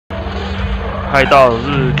嗨，大家好，我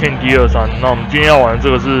是 CanT23。那我们今天要玩的这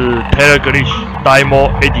个是 Teleglitch Demo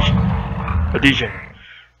Edition。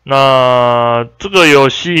那这个游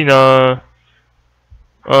戏呢，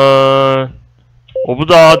我不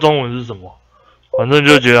知道它中文是什么，反正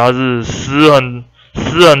就觉得它是私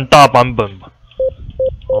人大版本吧。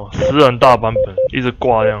哦，私人大版本，一直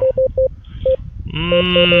挂这样。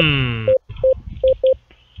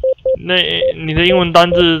那你的英文单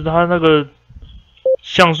字它那个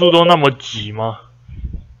像素都那么挤吗？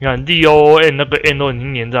你看 DOON 那个 N 都已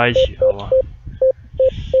经连在一起了，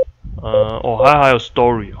好吧？还有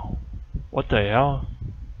story 哦 ，What the hell？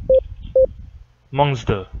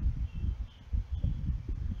 Monster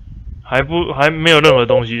还没有任何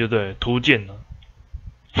东西，就对，图鉴呢。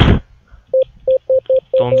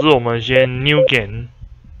总之，我们先 New Game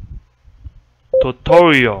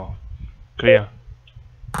Tutorial 可以啊，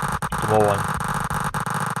怎么玩？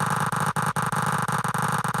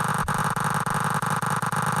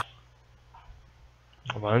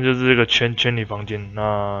反正就是这个圈里房间。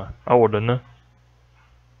那我人呢？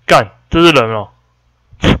干，这是人哦。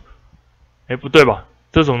哎，不对吧？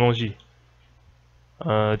这是什么东西？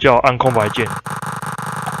叫按空白键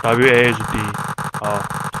WASD 啊，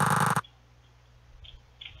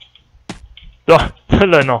对吧？这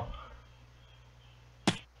人哦，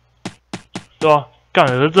对吧？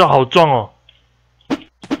干，这好壮哦！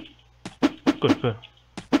滚！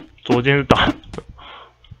左键是打。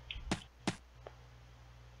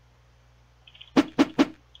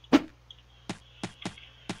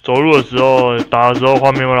走路的时候，打的时候，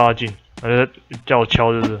画面会拉近，叫我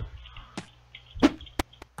敲，是不是？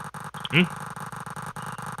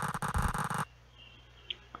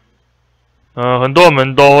很多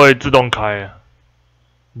门都会自动开啊。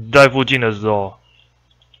你在附近的时候，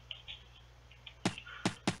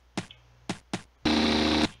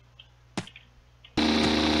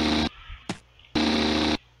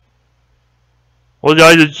我只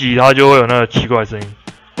要一直挤它，就会有那个奇怪的声音。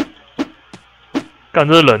干，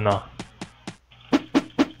这是人啊！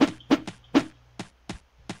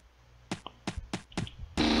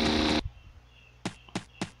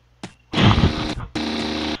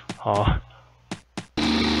好啊。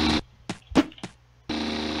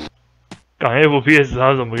干 FPS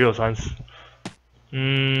它怎么给我30？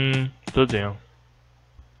这是怎样？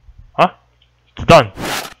啊？子弹？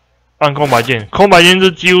按空白键，空白键是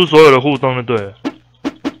几乎所有的互动就对了。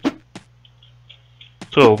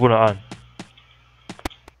这个我不能按。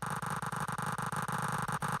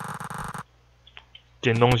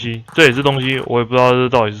捡东西，这也是东西，我也不知道这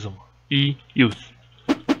到底是什么。use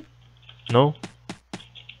no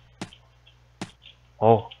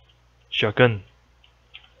哦 shotgun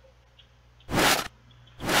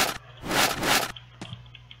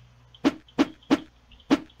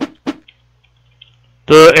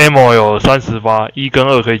这 ammo 有30发，1跟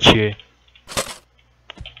2可以切。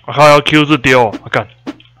靠，要 Q 是丢，干，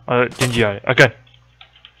捡起来，干，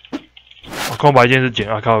空白键是捡，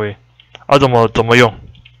靠呗，怎么用？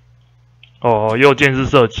哦，右键是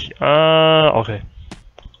射击，OK。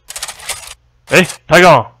抬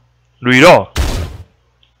杠 ，reload。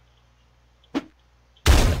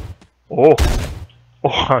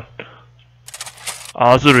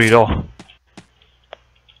是 reload。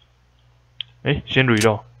先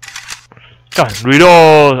reload。干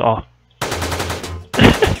reload 啊！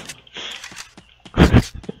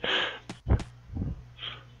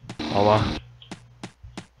好吧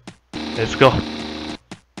 ，Let's go。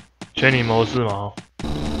全体模式嘛，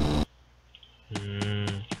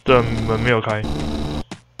这门没有开，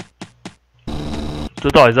这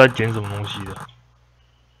到底是在捡什么东西的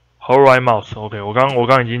 ？Hold right mouse，OK， 我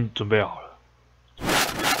刚已经准备好了。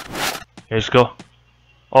Let's go。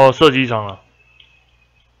射击场了。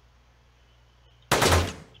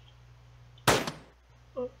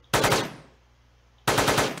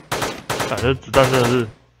这子弹真的是，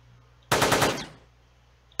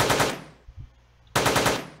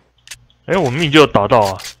我明明就有打到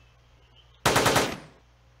啊！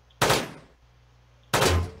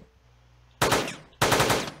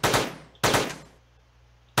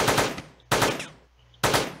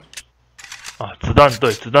子弹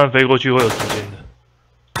对，子弹飞过去会有时间的。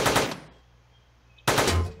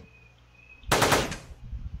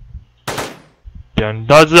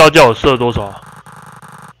他是要叫我射多少啊？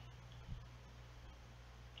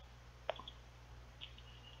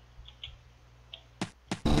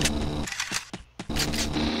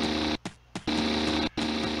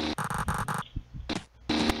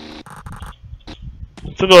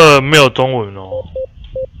这个没有中文哦。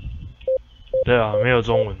对啊，没有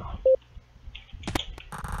中文啊。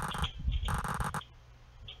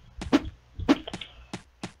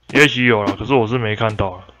也许有了，可是我是没看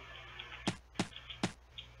到了。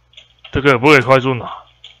这个也不可以快速拿，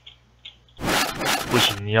不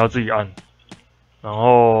行，你要自己按。然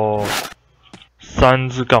后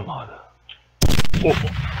3是干嘛的？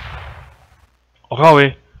我靠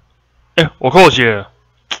喂！我扣血了。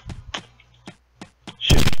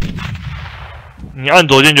你按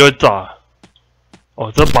左键就会炸。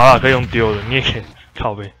哦，这把可以用丢的，你也可以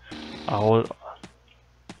靠背。啊，我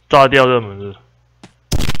炸掉这门是。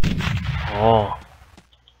哦。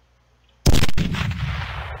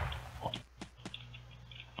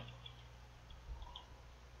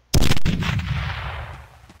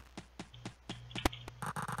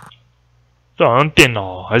这好像电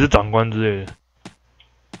脑还是长官之类的。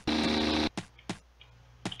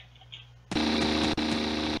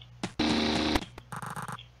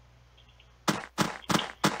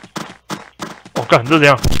哦，干，这怎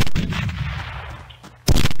样？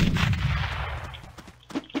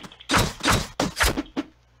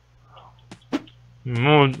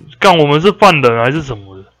干，我们是犯人还是什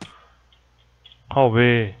么的？靠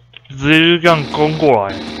呗，直接就这样攻过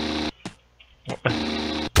来。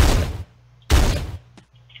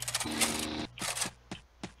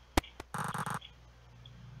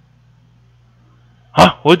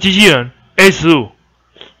啊！我是机器人 A15，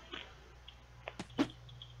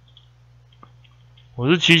我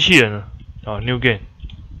是机器人啊 ！New Game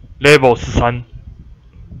Level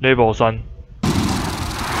 13，Level 3。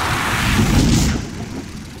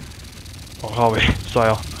我靠呗，帅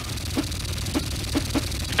哦！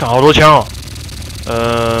看好多枪哦。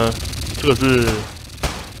这个是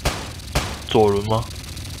左轮吗？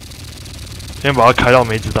先把它开到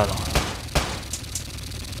没子弹了。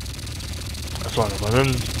算了，反正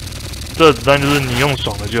这子弹就是你用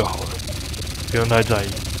爽的就好了，不用太在意。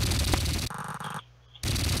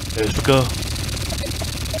Let's go。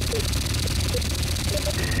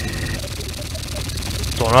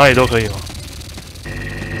走哪里都可以吗？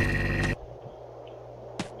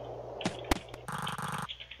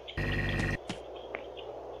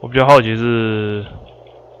我比较好奇是，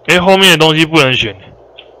后面的东西不能选。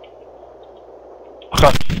看，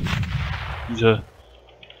机车。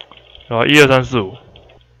然后1、2、3、4、5，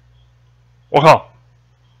我靠！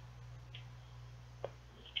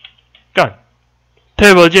干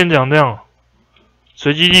 ，Tab 键长这样，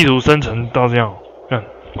随机地图生成到这样，干，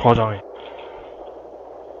夸张欸！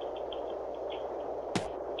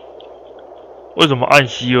为什么按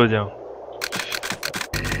C 会这样？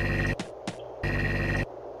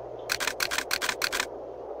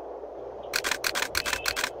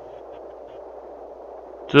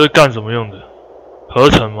这是干什么用的？合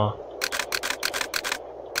成吗？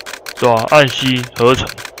对吧？按 C 合成，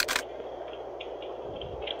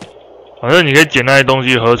反正你可以捡那些东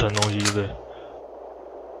西合成东西，对不对？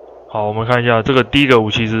好，我们看一下这个第一个武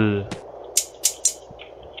器是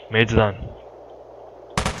没子弹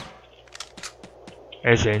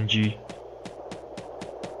 ，SNG，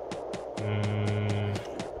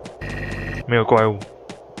 没有怪物，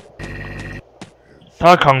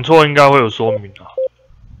它 Ctrl 应该会有说明啊。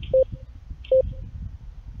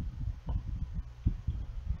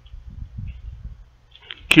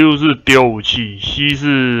Q 是丢武器 ，C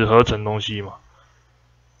是合成东西嘛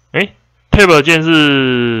？Tab 键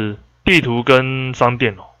是地图跟商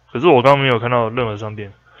店哦，可是我刚刚没有看到任何商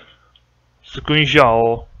店。Screenshot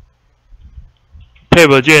哦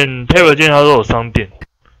 ，Tab 键它都有商店。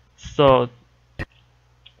So，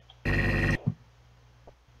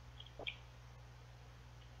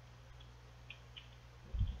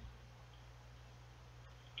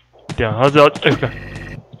 对啊，它是要看。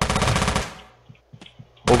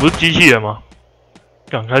我不是机器人吗？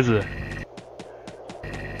刚开始，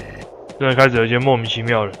真的开始有一些莫名其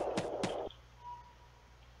妙的。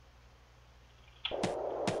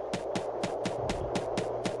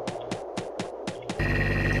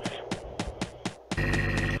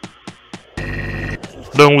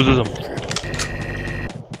任务是什么？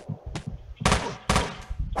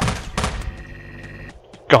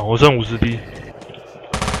干，我剩50滴。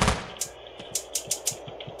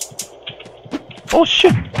哦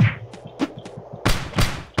shit！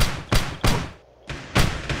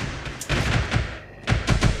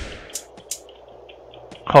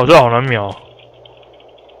靠，这好难瞄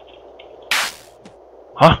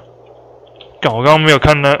啊！干，我刚刚没有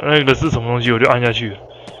看那个是什么东西，我就按下去了。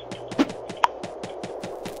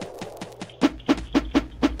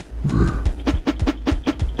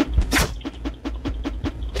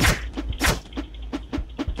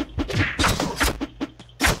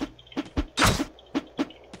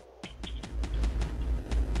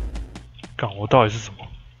干，我到底是什么？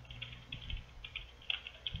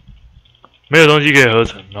没有东西可以合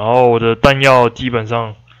成，然后我的弹药基本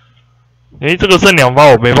上，这个剩2发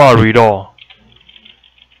我没办法 reload。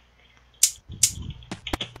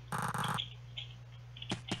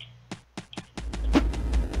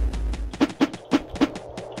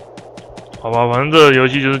好吧，反正这个游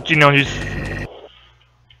戏就是尽量去死。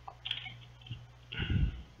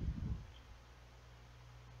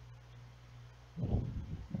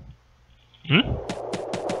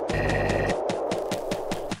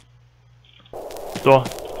对啊。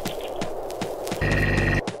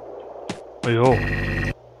哎呦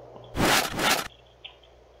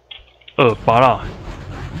，2拔啦。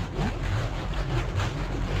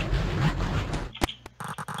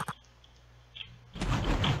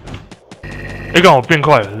刚好变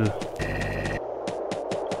快了，是不是？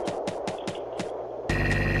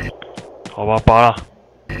好吧，拔啦，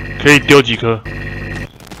可以丢几颗？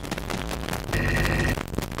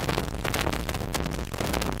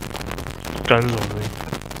干是什么东西？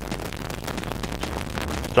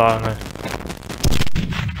炸弹呢？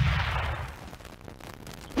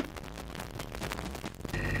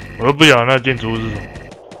我都不晓得那建筑物是什么。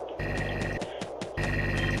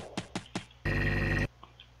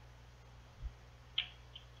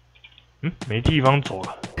没地方走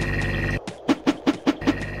了。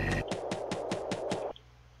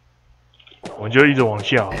我就一直往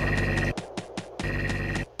下。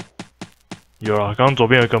有了，刚刚左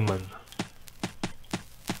边有一个门。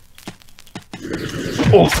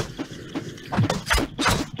哦，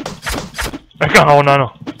干好难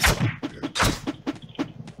哦。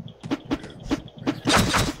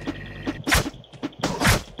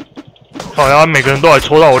好呀，每个人都还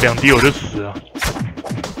抽到我2滴，我就死了。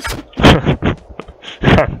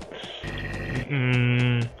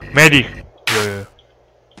medic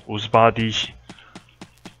有58滴血。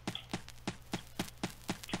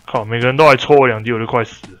靠，每个人都还抽我2滴，我就快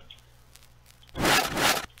死了。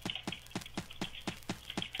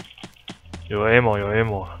有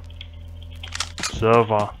ammo ，12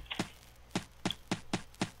发。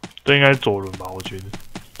这应该是左轮吧，我觉得。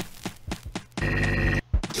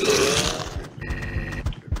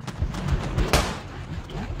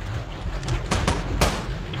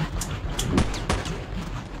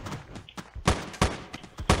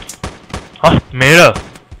啊，没了，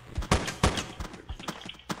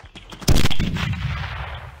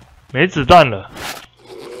没子弹了。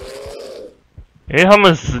他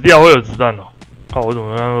们死掉会有子弹哦。靠，我怎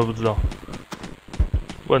么样都不知道。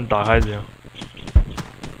不能打开怎样？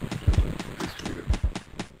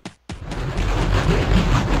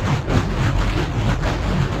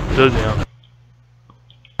这是怎样？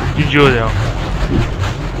进去会怎样？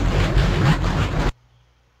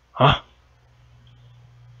啊？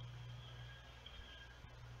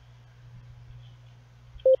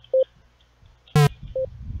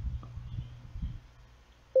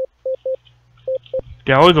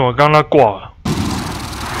等下为什么刚刚他挂了？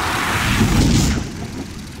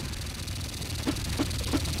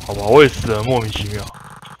好吧，我也死了，莫名其妙。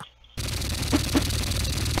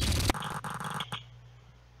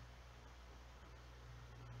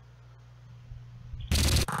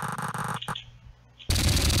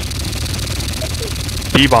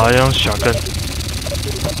第一把像小根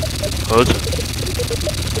合成。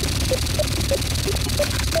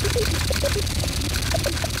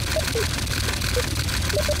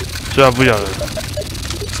虽然不晓得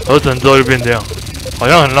合成之后就变这样，好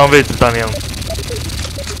像很浪费子弹的样子。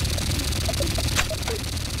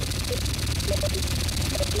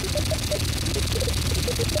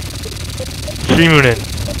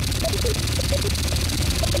Simulant。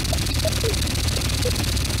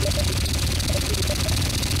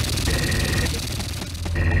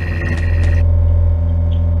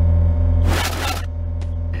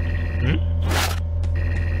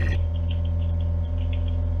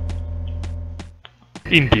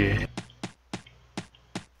硬碟。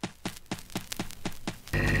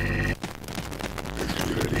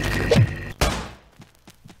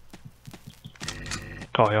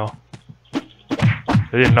靠腰，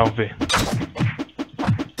有点浪费。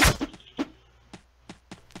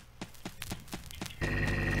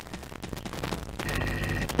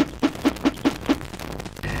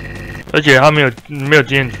而且它没有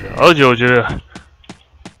经验值，而且我觉得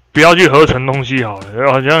不要去合成东西好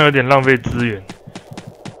了，好像有点浪费资源。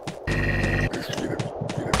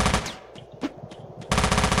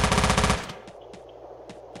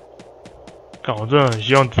我真的很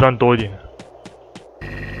希望子弹多一点。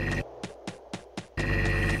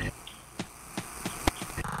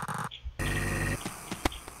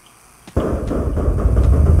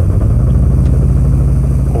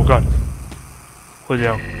我干，会这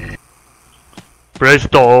样 ？Place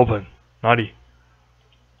door open。哪里？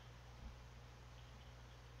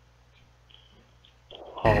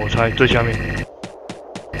好，我猜最下面。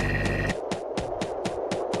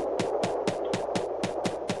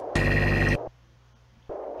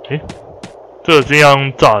诶，这个是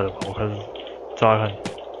样炸的吧？我开始炸看。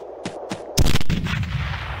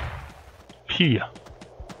屁呀！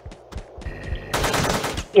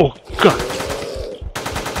哦，干！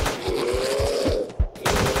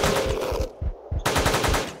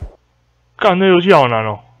干，那游戏好难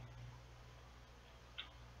哦。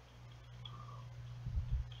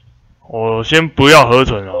我先不要合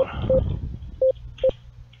成好了。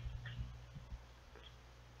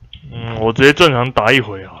我直接正常打一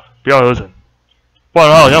回啊，不要合成，不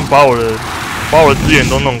然他好像把我的资源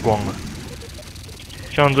都弄光了。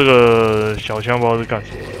像这个小枪不知道是干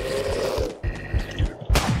什么。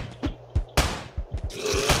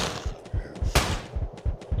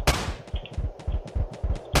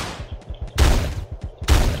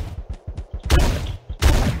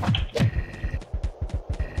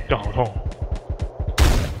干好痛！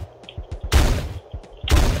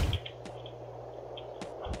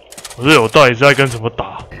我到底是在跟什么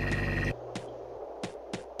打？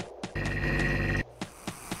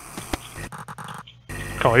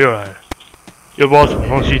靠，又来了，又不知道什么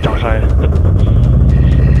东西打开了。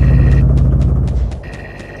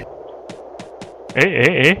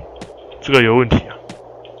这个有问题啊！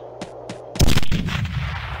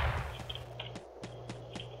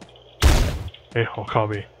好靠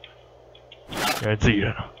背，原来自己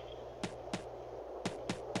人啊！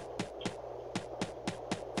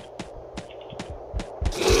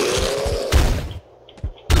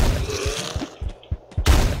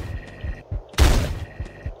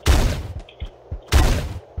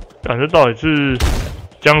感觉到底是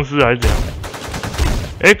僵尸还是怎样？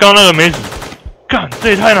刚那个没死，干，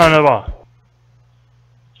这也太难了吧！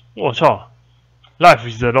我操 ，Life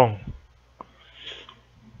is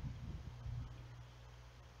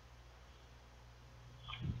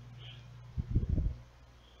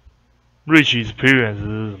alone。Rich experience 是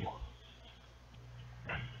什么？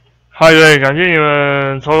嗨，对，感谢你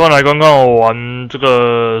们抽空来观看我玩这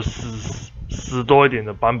个死多一点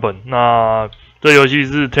的版本。那这游戏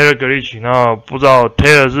是 Teleglitch， 那不知道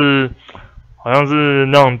Tele 是好像是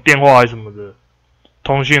那种电话还是什么的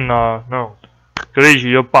通讯啊，那种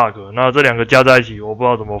Glitch 就 bug。那这两个加在一起，我不知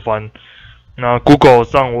道怎么翻。那 Google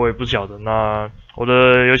上我也不晓得。那我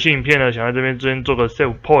的游戏影片呢，想在这边做个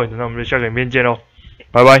save point。那我们就下个影片见喽，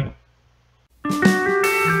拜拜。